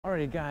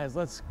Alrighty guys,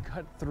 let's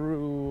cut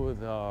through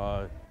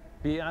the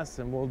BS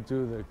and we'll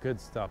do the good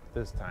stuff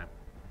this time.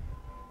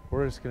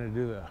 We're just gonna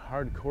do the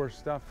hardcore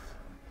stuff.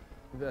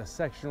 The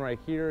section right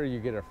here, you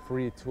get a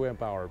free 2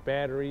 amp hour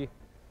battery.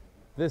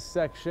 This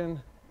section,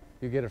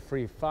 you get a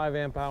free 5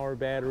 amp hour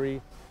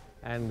battery.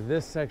 And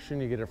this section,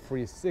 you get a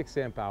free 6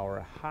 amp hour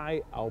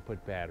high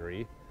output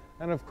battery.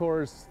 And of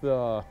course,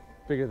 the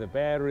bigger the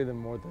battery, the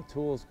more the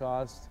tools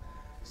cost.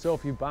 So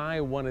if you buy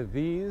one of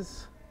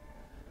these,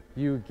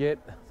 you get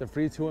the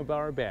free 2 amp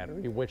hour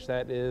battery, which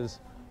that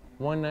is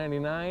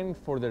 $199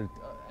 for the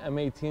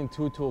M18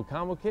 two-tool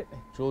combo kit,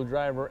 jewel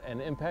driver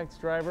and impact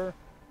driver.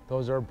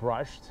 Those are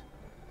brushed.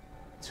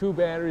 2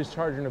 batteries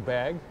charged in a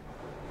bag.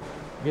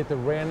 You get the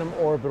random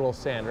orbital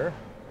sander.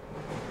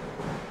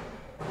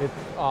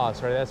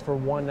 That's for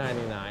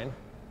 $199.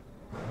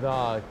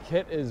 The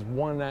kit is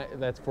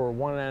that's for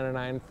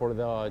 $199 for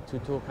the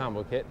two-tool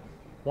combo kit,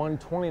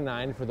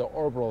 $129 for the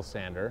orbital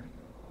sander,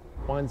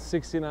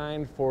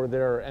 $169 for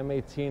their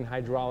M18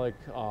 hydraulic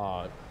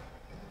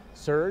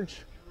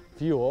surge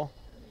fuel,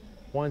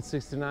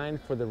 $169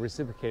 for the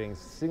reciprocating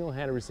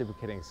single-handed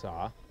reciprocating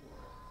saw,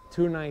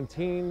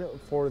 $219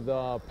 for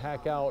the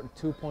pack out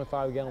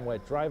 2.5 gallon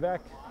wet dry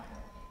vac,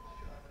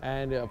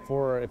 and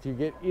if you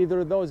get either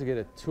of those, you get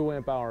a 2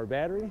 amp hour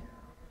battery.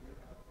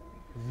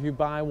 If you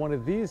buy one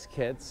of these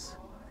kits,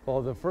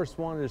 well, the first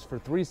one is for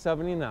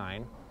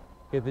 $379.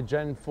 Get the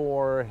Gen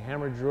 4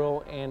 hammer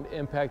drill and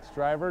impact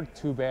driver,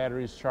 2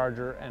 batteries,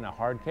 charger, and a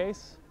hard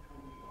case.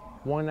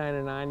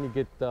 $199, you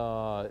get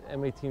the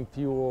M18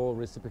 fuel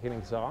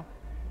reciprocating saw.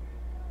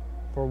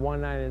 For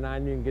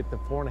 $199, you can get the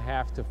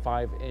 4.5 to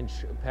 5 inch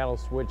paddle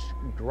switch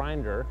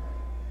grinder.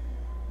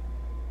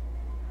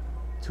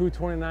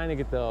 $229, you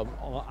get the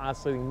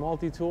oscillating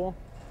multi-tool.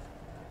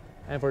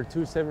 And for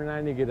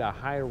 $279, you get a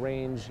high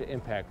range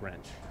impact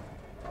wrench,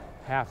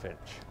 1/2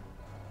 inch.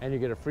 And you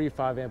get a free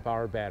 5 amp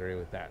hour battery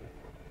with that.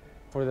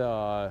 For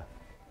the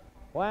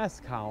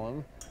last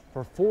column,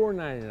 for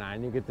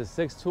 $499, you get the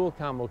 6 tool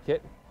combo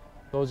kit.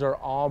 Those are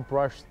all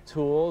brushed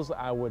tools.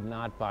 I would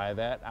not buy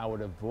that. I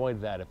would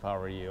avoid that if I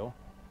were you.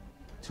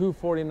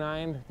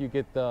 $249, you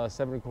get the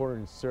 7/4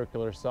 inch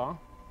circular saw.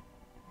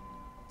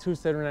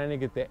 $279, you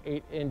get the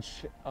 8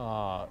 inch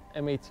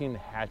M18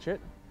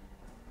 hatchet.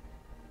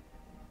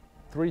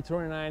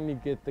 $329, you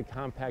get the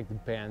compact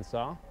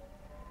bandsaw.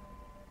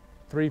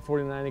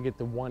 $349, you get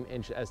the 1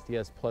 inch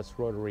SDS Plus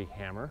rotary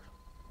hammer.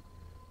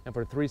 And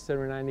for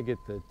 $379, you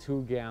get the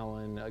 2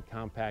 gallon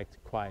compact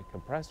quiet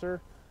compressor.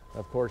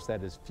 Of course,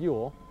 that is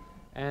fuel.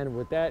 And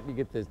with that, you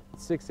get the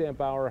 6 amp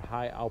hour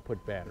high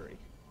output battery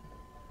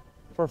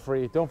for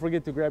free. Don't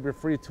forget to grab your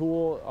free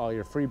tool,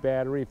 your free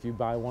battery if you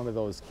buy one of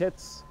those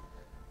kits.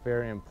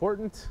 Very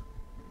important.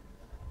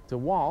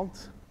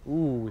 Dewalt,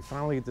 ooh, we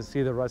finally get to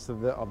see the rest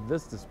of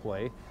this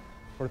display.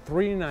 For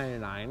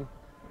 $399,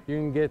 you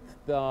can get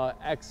the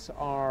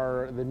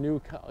XR, the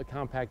new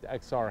compact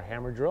XR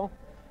hammer drill,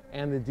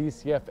 and the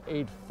DCF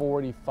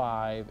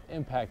 845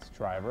 impact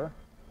driver.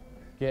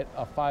 Get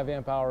a 5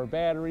 amp hour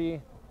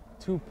battery,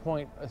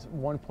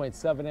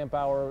 1.7 amp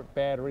hour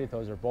battery.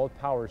 Those are both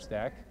power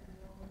stack.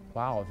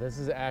 Wow, this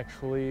is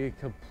actually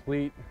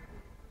complete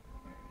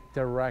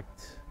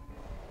direct.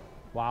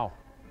 Wow,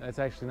 that's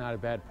actually not a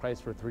bad price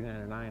for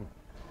 $399.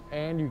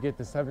 And you get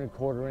the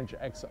 7/4 inch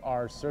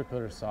XR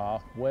circular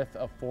saw with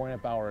a 4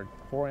 amp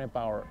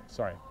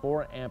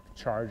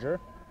charger,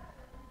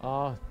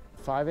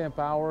 5 amp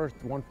hour,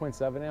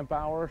 1.7 amp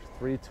hour,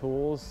 3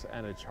 tools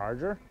and a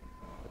charger.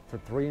 For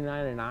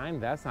 $399,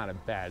 that's not a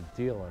bad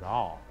deal at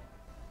all.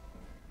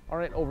 All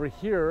right, over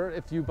here,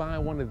 if you buy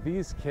one of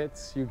these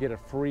kits, you get a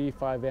free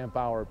 5 amp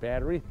hour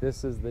battery.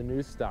 This is the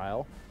new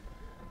style.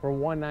 For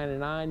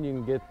 $199, you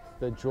can get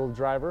the jewel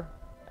driver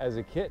as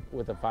a kit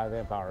with a 5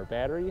 amp hour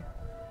battery,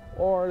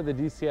 or the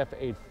DCF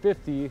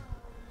 850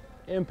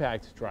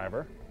 impact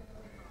driver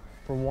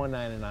for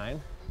 $199.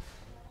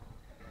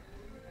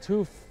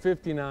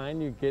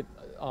 $259, you get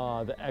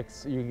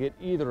you get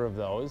either of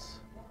those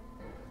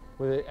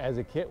as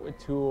a kit with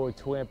 2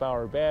 amp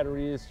hour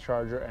batteries,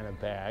 charger, and a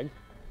bag.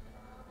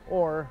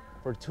 Or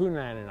for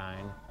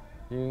 $299,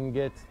 you can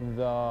get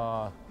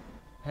the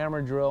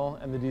hammer drill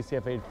and the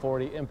DCF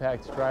 840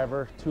 impact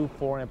driver, 2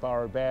 4 amp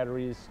hour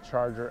batteries,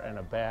 charger, and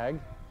a bag.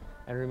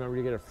 And remember,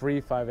 you get a free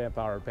 5 amp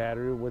hour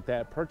battery with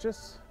that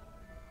purchase.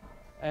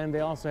 And they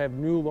also have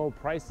new low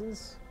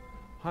prices.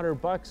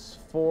 $100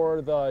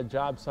 for the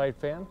job site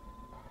fan,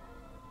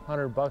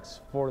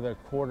 $100 for the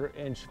 1/4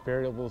 inch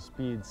variable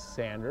speed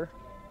sander,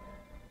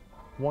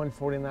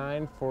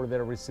 $149 for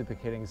their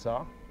reciprocating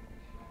saw,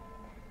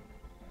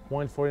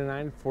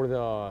 $149 for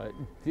the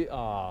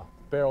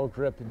barrel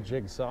grip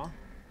jigsaw,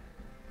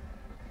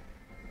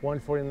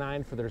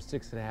 $149 for their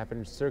 6.5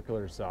 inch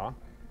circular saw,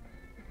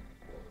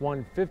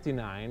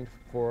 $159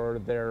 for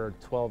their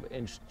 12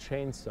 inch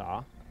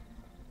chainsaw,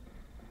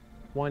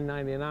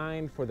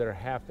 $199 for their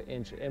 1/2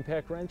 inch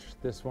impact wrench.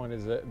 This one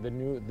is the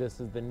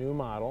new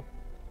model.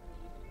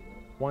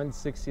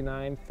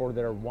 $169 for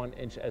their 1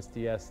 inch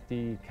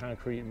SDSD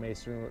concrete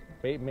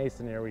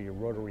masonry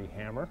rotary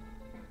hammer.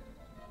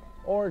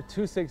 or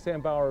two 6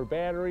 amp hour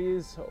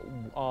batteries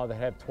that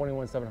have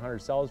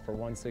 21,700 cells for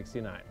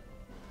 $169.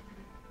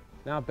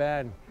 Not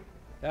bad.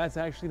 That's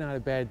actually not a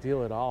bad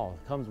deal at all.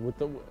 It comes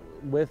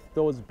with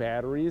those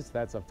batteries.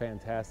 That's a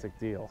fantastic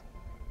deal.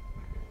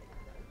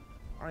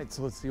 All right,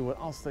 so let's see what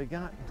else they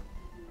got.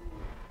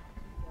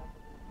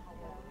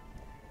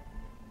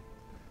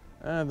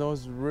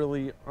 Those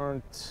really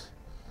aren't.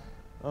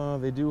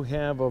 They do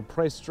have a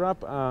price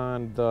drop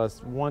on the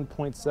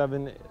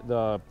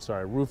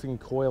 1.7, roofing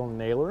coil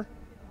nailer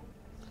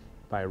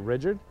by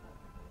RIDGID.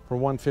 For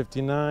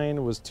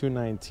 $159 was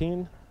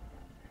 $219.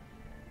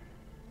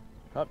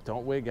 Oh,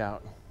 don't wig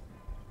out.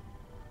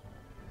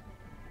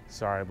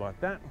 Sorry about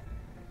that.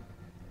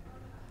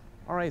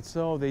 All right,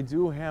 so they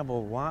do have a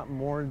lot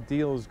more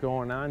deals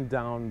going on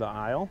down the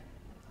aisle.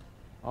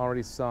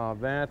 Already saw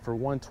that. For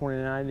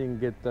 $129, you can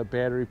get the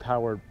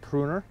battery-powered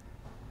pruner.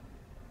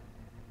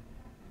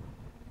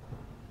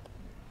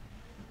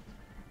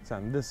 It's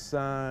on this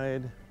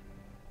side.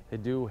 They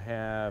do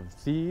have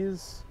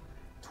these.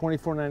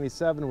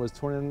 $24.97 was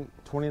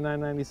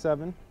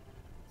 $29.97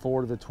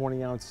 for the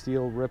 20-ounce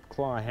steel rip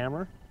claw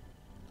hammer.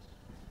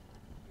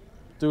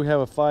 Do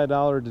have a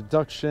 $5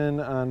 deduction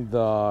on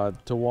the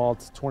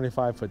Dewalt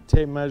 25-foot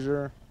tape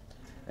measure,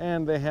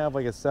 and they have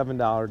like a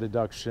 $7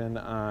 deduction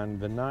on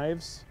the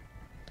knives,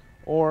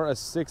 or a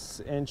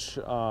 6-inch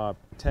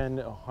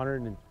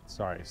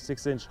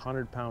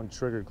 100-pound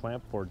trigger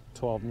clamp for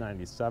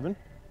 $12.97.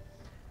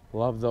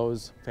 Love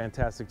those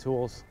fantastic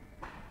tools.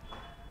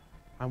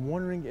 I'm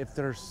wondering if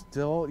they're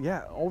still,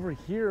 yeah, over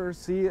here.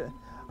 See,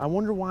 I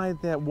wonder why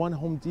that one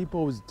Home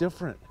Depot is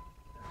different.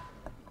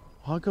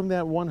 How come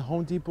that one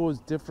Home Depot is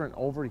different?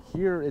 Over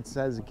here it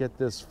says get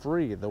this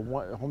free. The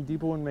one Home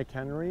Depot in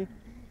McHenry,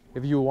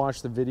 if you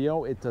watch the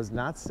video, it does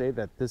not say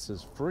that this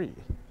is free.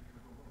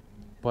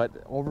 But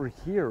over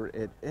here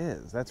it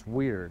is. That's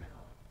weird.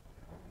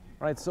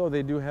 All right, so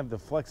they do have the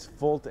Flex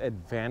Volt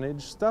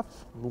Advantage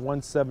stuff,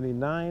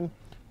 $179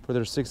 for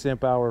their 6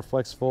 amp hour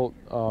Flex Volt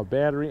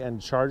battery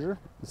and charger,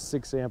 the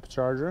 6 amp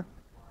charger.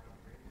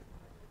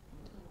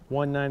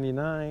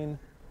 $199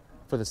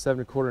 for the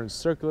 7¼ inch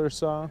circular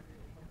saw.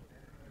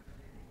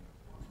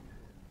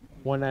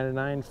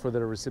 $199 for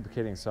their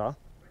reciprocating saw.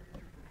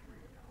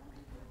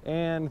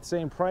 And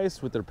same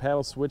price with their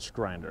paddle switch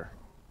grinder.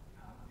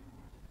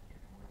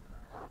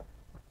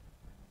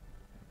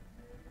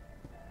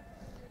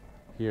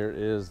 Here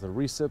is the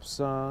recip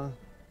saw. All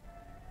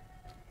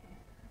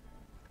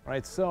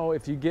right, so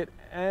if you get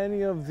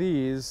any of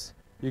these,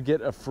 you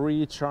get a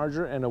free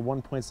charger and a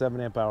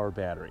 1.7 amp hour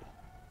battery.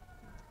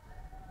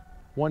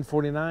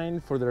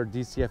 $149 for their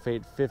DCF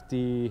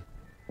 850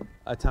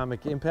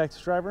 atomic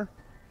impact driver.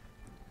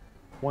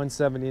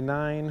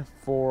 $179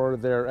 for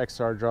their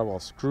XR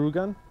drywall screw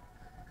gun.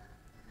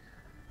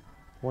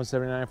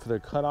 $179 for their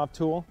cutoff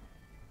tool.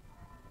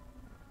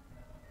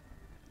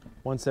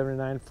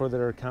 $179 for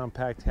their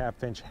compact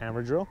 1/2 inch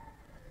hammer drill.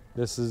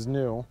 This is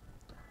new.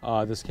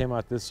 This came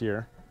out this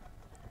year.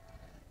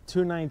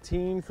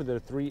 $219 for their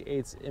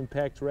 3/8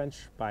 impact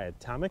wrench by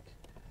Atomic.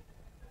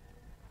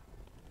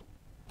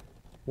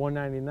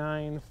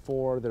 $199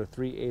 for their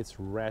 3/8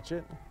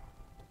 ratchet.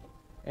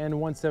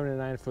 And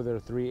 $179 for their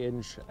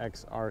 3-inch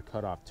XR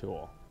cutoff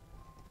tool.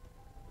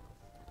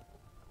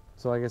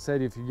 So like I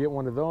said, if you get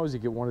one of those, you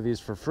get one of these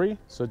for free.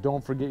 So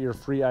don't forget your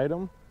free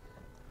item.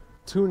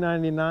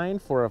 $299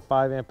 for a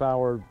 5 amp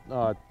hour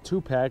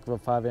 2-pack of a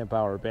 5 amp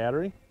hour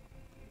battery.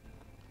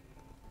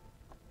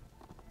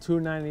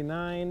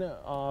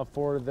 $299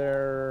 for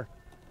their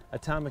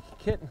atomic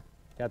kit.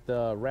 Got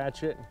the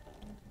ratchet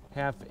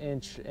 1/2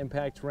 inch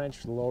impact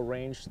wrench, low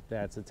range,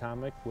 that's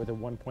atomic, with a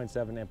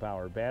 1.7 amp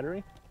hour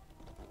battery.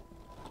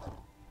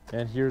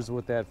 And here's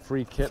what that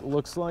free kit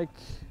looks like.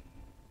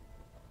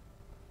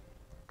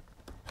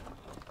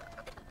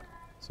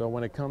 So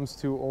when it comes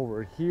to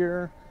over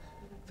here,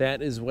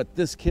 that is what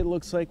this kit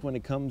looks like when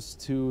it comes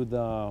to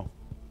the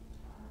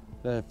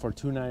for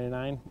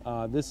 $299.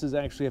 This is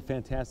actually a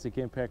fantastic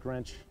impact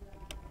wrench.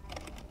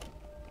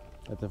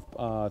 At the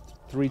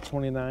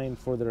 $329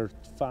 for their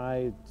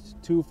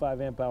two 5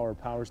 amp hour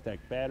power stack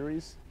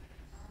batteries.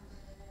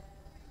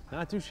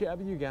 Not too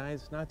shabby, you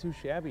guys, not too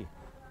shabby.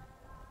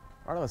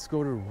 All right, let's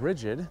go to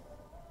RIDGID.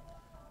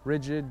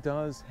 RIDGID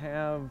does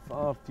have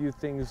a few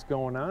things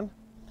going on.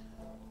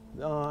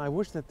 I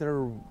wish that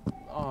their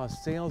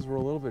sales were a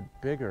little bit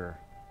bigger.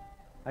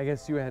 I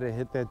guess you had to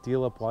hit that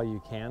deal up while you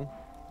can.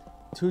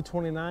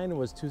 $229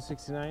 was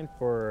 $269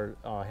 for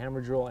hammer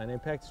drill and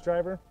impact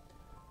driver,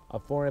 a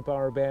 4 amp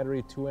hour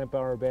battery, 2 amp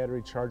hour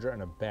battery, charger,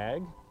 and a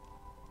bag.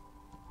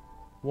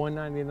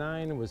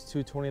 $199 was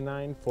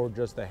 $229 for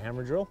just the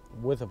hammer drill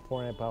with a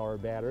 4 amp hour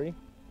battery,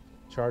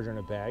 charger, and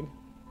a bag.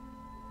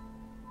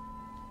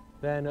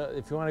 Then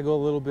if you want to go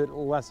a little bit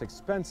less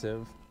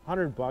expensive,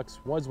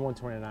 $100 was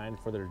 $129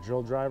 for their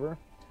drill driver.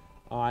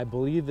 I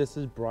believe this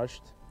is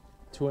brushed,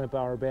 2 amp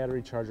hour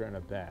battery, charger, and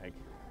a bag.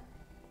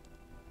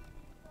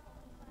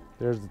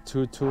 There's the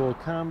 2-tool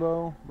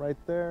combo right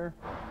there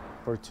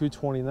for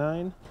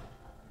 $229.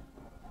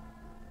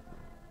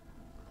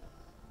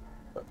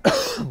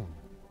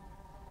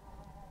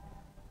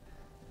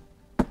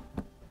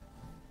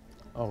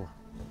 Oh,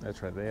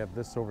 that's right, they have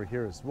this over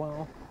here as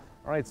well.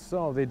 All right,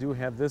 so they do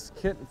have this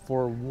kit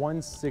for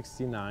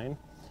 $169.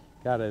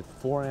 Got a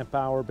 4 amp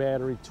hour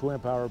battery, 2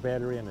 amp hour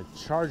battery, and a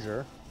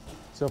charger.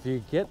 So if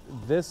you get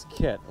this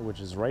kit, which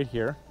is right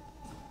here,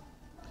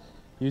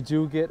 you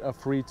do get a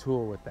free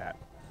tool with that.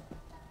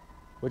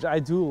 Which I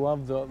do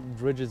love the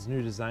RIDGID's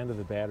new design of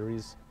the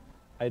batteries.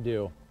 I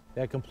do.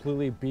 That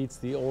completely beats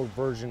the old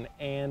version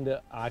and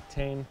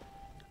Octane.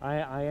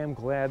 I am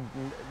glad,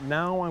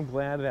 now I'm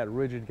glad that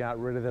RIDGID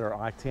got rid of their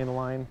Octane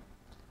line.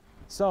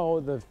 So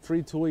the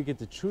free tool you get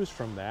to choose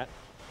from that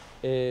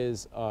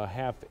is a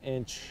 1/2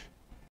 inch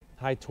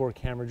high torque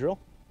hammer drill.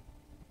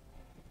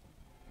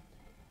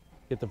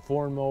 Get the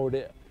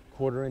 4-mode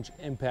 1/4 inch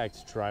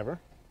impact driver.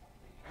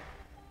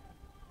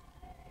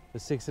 The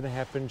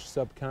 6.5 inch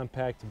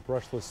subcompact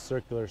brushless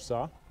circular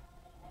saw.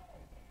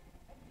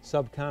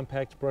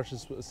 Subcompact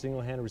brushless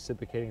single hand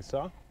reciprocating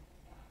saw.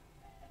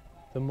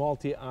 The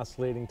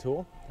multi-oscillating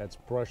tool, that's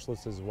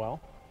brushless as well.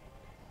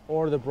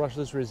 Or the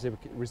brushless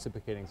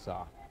reciprocating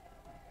saw.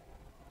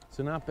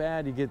 So not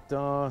bad, you get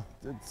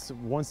it's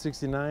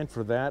 $169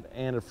 for that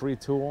and a free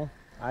tool.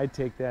 I'd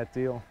take that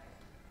deal.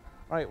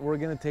 All right, we're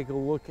gonna take a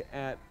look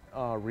at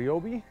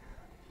Ryobi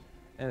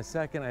in a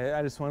second.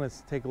 I just want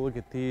to take a look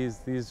at these.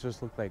 These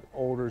just look like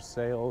older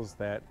sales.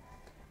 That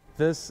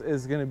this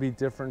is gonna be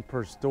different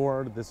per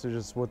store. This is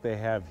just what they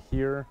have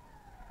here.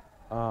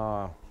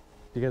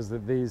 Because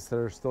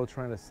they're still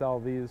trying to sell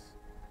these.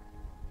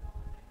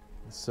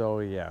 So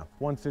yeah,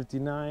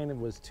 $159. It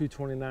was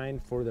 $229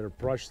 for their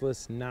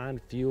brushless,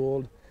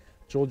 non-fueled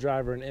Joule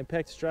driver and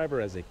impact driver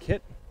as a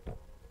kit.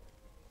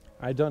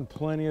 I've done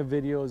plenty of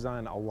videos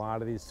on a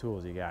lot of these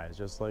tools, you guys.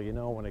 Just like you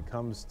know, when it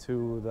comes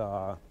to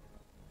the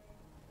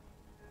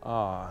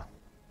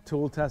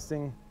tool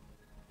testing,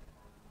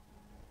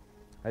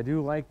 I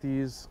do like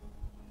these.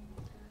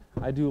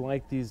 I do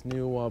like these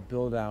new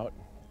build-out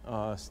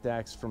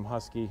stacks from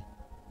Husky.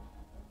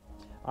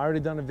 I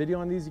already done a video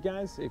on these, you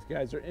guys. If you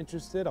guys are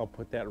interested, I'll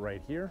put that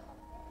right here.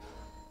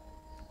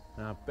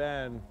 Not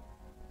bad.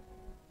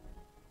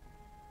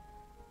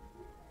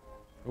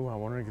 Oh, I'm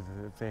wondering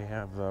if they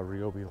have the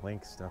Ryobi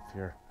Link stuff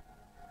here.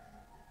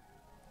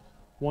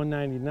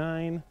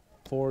 $199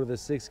 for the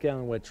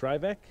 6-gallon wet dry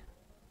vac.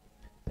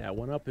 That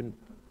went up and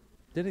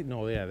did it?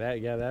 No, yeah,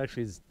 that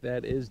actually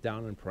is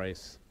down in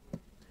price.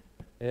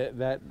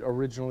 That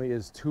originally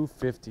is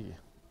 $250.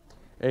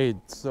 Hey,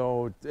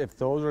 so if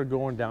those are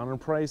going down in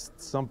price,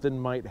 something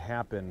might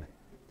happen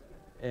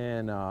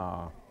in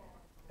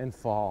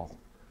fall.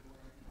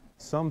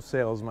 Some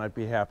sales might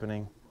be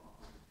happening.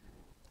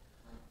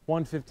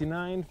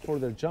 $159 for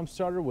their jump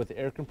starter with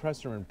air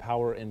compressor and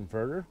power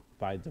inverter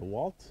by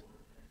Dewalt.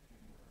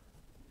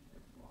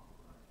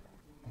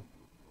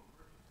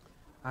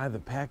 The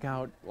pack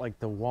out, like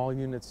the wall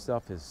unit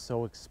stuff, is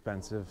so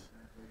expensive.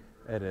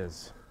 It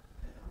is.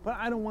 But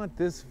I don't want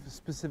this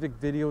specific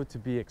video to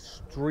be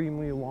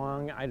extremely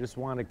long. I just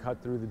want to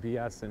cut through the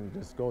BS and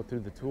just go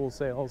through the tool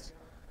sales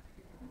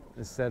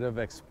instead of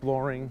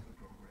exploring.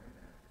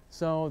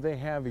 So they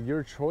have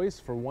your choice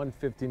for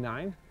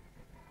 $159.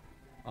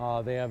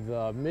 They have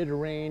the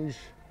mid-range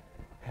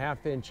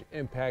 1/2 inch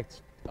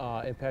impact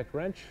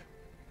wrench.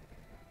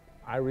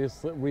 I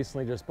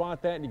recently just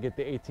bought that. You get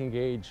the 18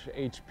 gauge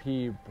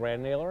HP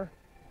brad nailer,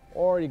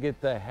 or you get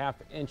the 1/2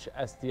 inch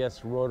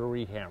SDS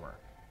rotary hammer.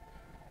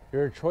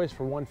 Your choice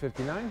for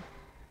 $159.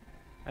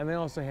 And they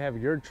also have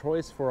your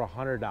choice for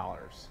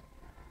 $100.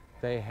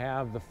 They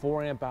have the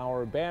 4 amp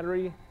hour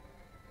battery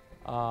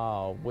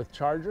with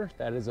charger.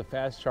 That is a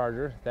fast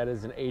charger. That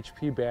is an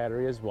HP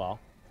battery as well.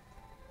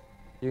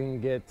 You can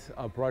get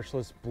a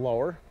brushless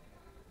blower,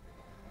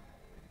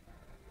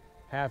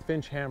 1/2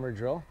 inch hammer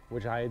drill,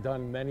 which I had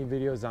done many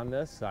videos on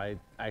this.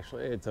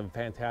 It's a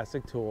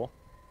fantastic tool.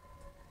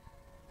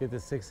 Get the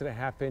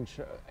 6.5 inch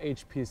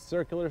HP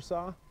circular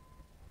saw.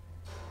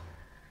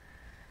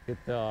 Get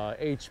the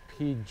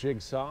HP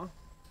jigsaw.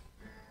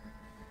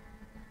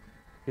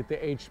 Get the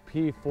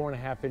HP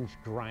 4.5 inch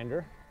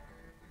grinder.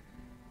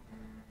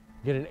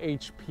 Get an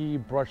HP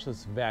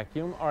brushless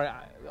vacuum. All right,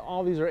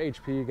 all these are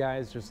HP, you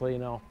guys, just so you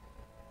know.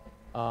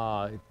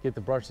 Get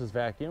the brushless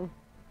vacuum.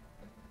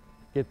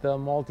 Get the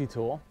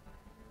multi-tool.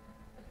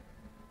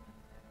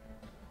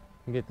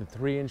 You get the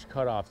 3 inch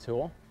cutoff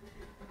tool.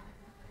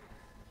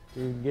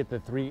 You can get the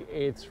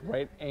 3/8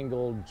 right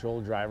angle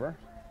Joule driver.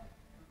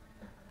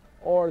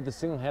 Or the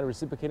single-handed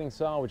reciprocating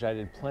saw, which I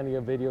did plenty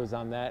of videos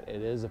on that.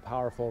 It is a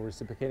powerful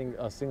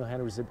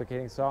single-handed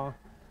reciprocating saw.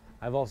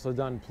 I've also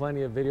done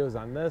plenty of videos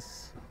on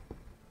this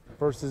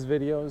versus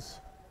videos.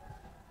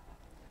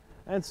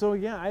 And so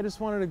yeah, I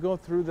just wanted to go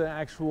through the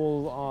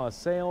actual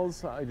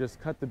sales. I just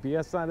cut the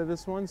BS out of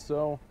this one.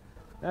 So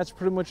that's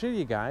pretty much it,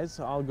 you guys.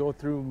 I'll go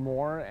through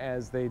more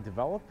as they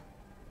develop.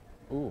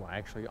 Ooh, I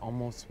actually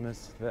almost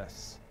missed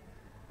this.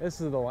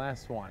 This is the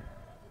last one.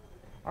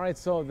 All right,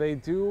 so they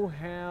do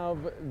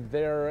have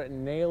their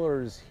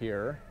nailers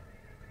here.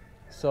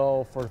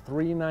 So for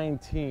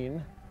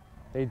 $319,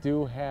 they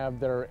do have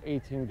their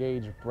 18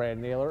 gauge brad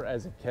nailer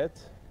as a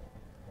kit,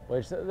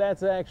 which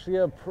that's actually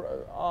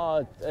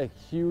a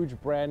huge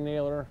brad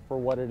nailer for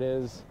what it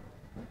is.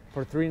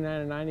 For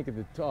 $3.99, you get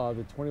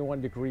the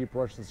 21-degree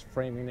brushless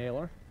framing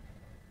nailer.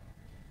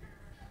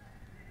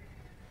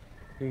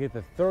 You get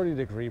the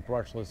 30-degree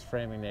brushless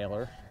framing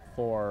nailer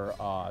for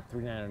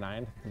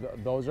 $3.99.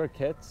 Those are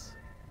kits.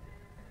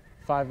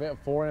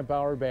 4 amp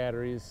hour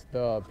batteries.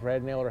 The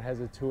brad nailer has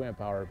a 2 amp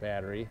hour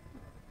battery.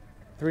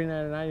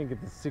 $3.99, you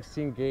get the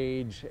 16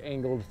 gauge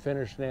angled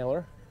finish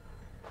nailer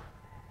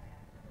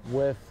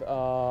with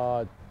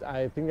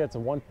I think that's a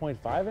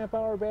 1.5 amp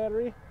hour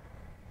battery.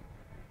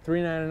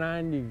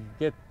 $3.99, you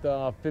get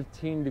the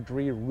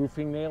 15-degree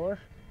roofing nailer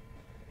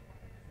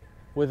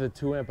with a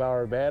 2 amp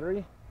hour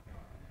battery.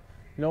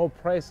 No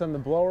price on the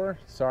blower,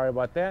 sorry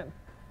about that.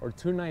 Or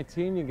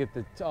 $2.19, you get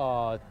the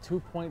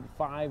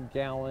 2.5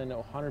 gallon,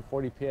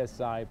 140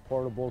 PSI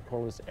portable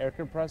cordless air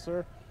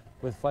compressor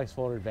with flex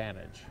float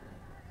advantage.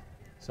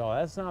 So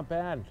that's not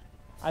bad.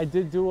 I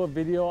did do a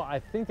video, I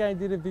think I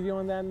did a video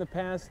on that in the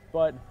past,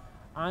 but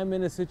I'm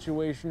in a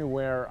situation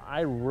where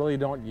I really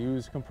don't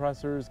use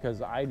compressors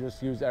because I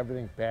just use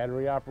everything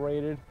battery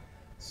operated.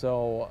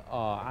 So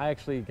I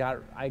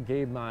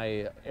gave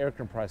my air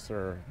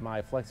compressor,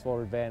 my flex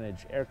float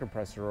advantage air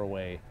compressor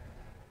away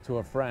to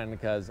a friend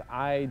because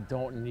I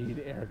don't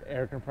need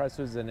air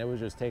compressors and it was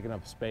just taking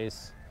up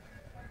space.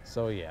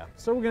 So yeah,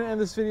 so we're gonna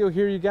end this video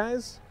here, you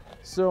guys.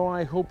 So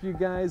I hope you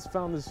guys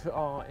found this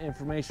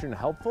information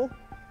helpful.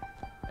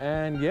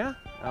 And yeah,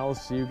 I'll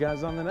see you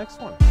guys on the next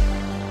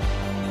one.